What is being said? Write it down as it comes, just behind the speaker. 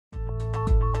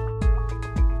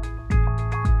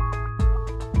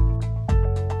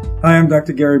Hi, I'm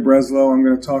Dr. Gary Breslow. I'm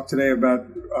going to talk today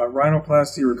about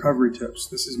rhinoplasty recovery tips.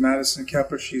 This is Madison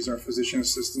Kepler. She's our physician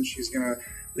assistant. She's going to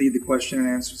lead the question and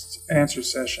answer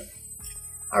session.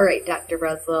 All right, Dr.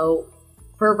 Breslow,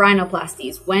 for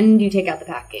rhinoplasties, when do you take out the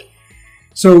packing?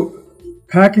 So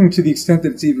packing, to the extent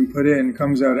that it's even put in,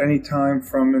 comes out any time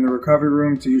from in the recovery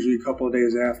room to usually a couple of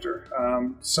days after.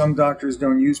 Some doctors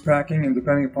don't use packing, and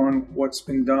depending upon what's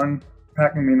been done,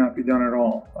 packing may not be done at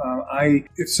all.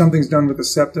 If something's done with the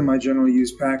septum, I generally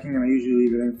use packing, and I usually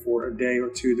leave it in for a day or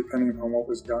two, depending upon what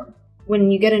was done.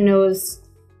 When you get a nose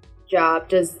job,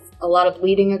 does a lot of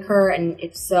bleeding occur? And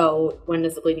if so, when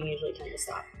does the bleeding usually tend to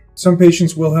stop? Some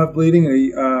patients will have bleeding.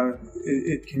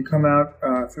 It can come out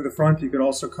through the front. You could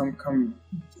also come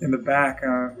in the back,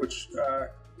 which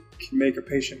can make a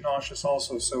patient nauseous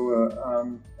also. So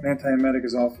an antiemetic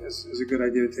is a good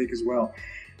idea to take as well.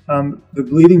 The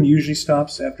bleeding usually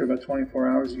stops after about 24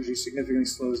 hours, usually significantly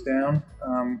slows down.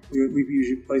 We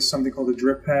usually place something called a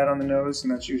drip pad on the nose,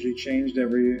 and that's usually changed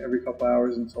every couple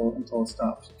hours until it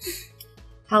stops.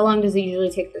 How long does it usually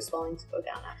take for swelling to go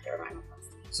down after a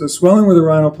rhinoplasty? So swelling with a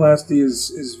rhinoplasty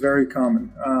is very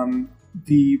common.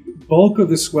 The bulk of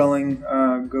the swelling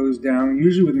goes down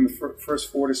usually within the first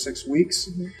 4 to 6 weeks.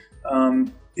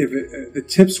 Mm-hmm. The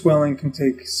tip swelling can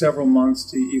take several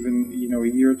months to even a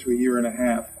year to a year and a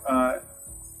half.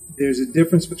 There's a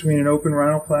difference between an open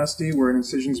rhinoplasty, where an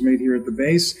incision is made here at the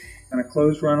base, and a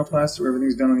closed rhinoplasty, where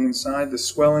everything's done on the inside. The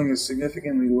swelling is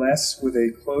significantly less with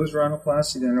a closed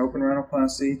rhinoplasty than an open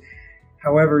rhinoplasty.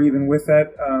 However, even with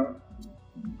that,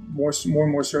 more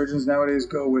and more surgeons nowadays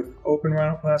go with open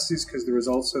rhinoplasties because the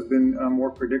results have been more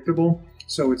predictable.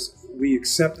 So we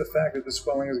accept the fact that the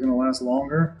swelling is going to last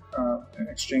longer in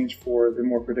exchange for the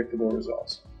more predictable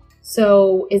results.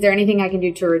 So is there anything I can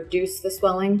do to reduce the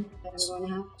swelling that I'm going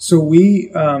to have? So we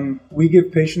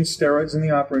give patients steroids in the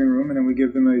operating room, and then we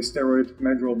give them a steroid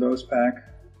Medrol dose pack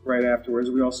right afterwards.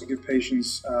 We also give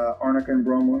patients arnica and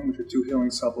bromelain, which are 2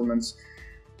 healing supplements.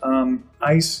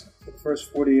 Ice for the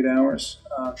first 48 hours,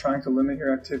 trying to limit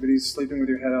your activities, sleeping with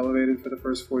your head elevated for the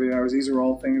first 48 hours. These are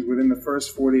all things within the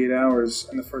first 48 hours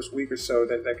and the first week or so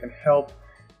that can help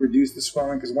reduce the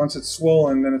swelling, because once it's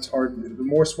swollen, then it's hard. The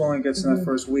more swelling it gets in that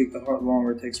first week, the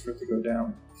longer it takes for it to go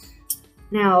down.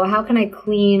 Now, how can I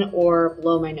clean or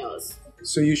blow my nose?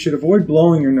 So you should avoid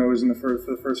blowing your nose for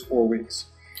the first 4 weeks.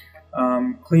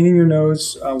 Cleaning your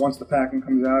nose once the packing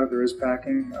comes out, if there is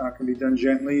packing, can be done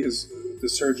gently as the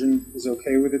surgeon is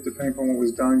okay with it, depending upon what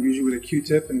was done, usually with a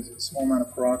Q-tip and a small amount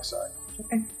of peroxide.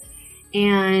 Okay.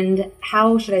 And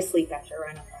how should I sleep after a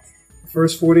rhinoplasty? The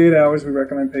first 48 hours, we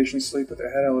recommend patients sleep with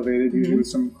their head elevated, usually with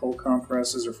some cold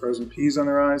compresses or frozen peas on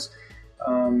their eyes.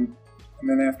 And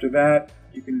then after that,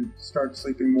 you can start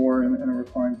sleeping more in a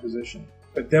reclined position.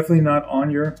 But definitely not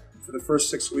for the first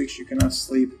 6 weeks, you cannot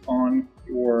sleep on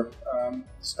your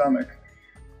stomach.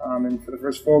 And for the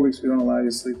first 4 weeks, we don't allow you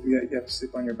to sleep. You have to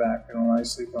sleep on your back. We don't allow you to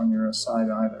sleep on your side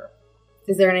either.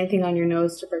 Is there anything on your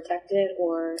nose to protect it,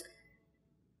 or?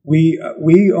 We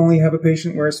only have a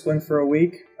patient wear a splint for a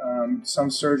week.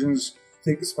 Some surgeons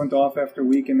take the splint off after a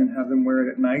week and then have them wear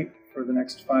it at night for the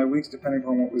next 5 weeks, depending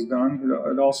upon what was done.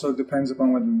 It also depends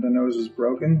upon whether the nose was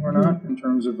broken or not, in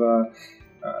terms of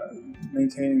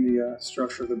maintaining the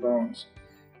structure of the bones.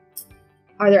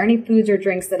 Are there any foods or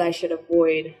drinks that I should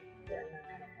avoid?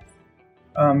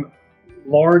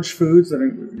 Large foods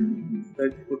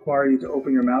that require you to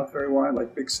open your mouth very wide,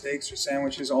 like big steaks or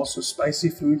sandwiches. Also, spicy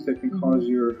foods that can cause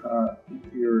your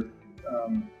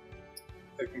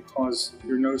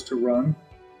nose to run,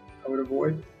 I would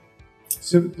avoid.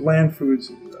 So bland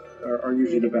foods are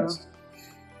usually the best.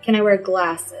 Can I wear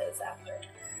glasses after?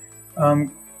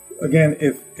 Again,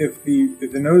 if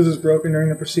the nose is broken during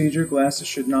the procedure, glasses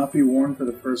should not be worn for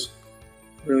the first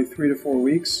really 3 to 4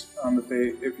 weeks.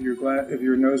 If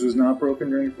your nose was not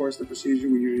broken during the course of the procedure,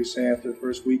 we usually say after the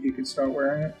first week you can start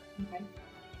wearing it. Okay.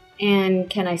 And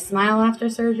can I smile after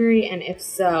surgery? And if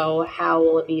so, how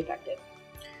will it be effective?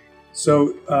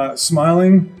 So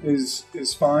smiling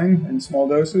is fine in small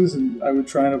doses, and I would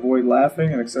try and avoid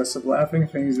laughing and excessive laughing.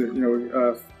 Things that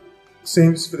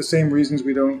for the same reasons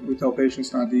we tell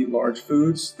patients not to eat large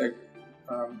foods that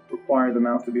require the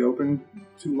mouth to be open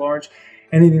too large.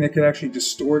 Anything that could actually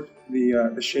distort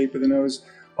the shape of the nose.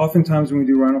 Oftentimes when we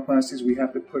do rhinoplasties, we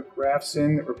have to put grafts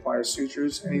in that require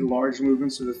sutures. Any large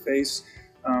movements of the face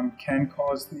can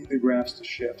cause the grafts to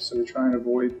shift. So we try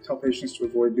and tell patients to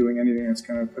avoid doing anything that's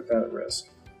going to put that at risk.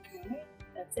 All right,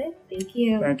 that's it. Thank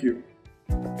you. Thank you.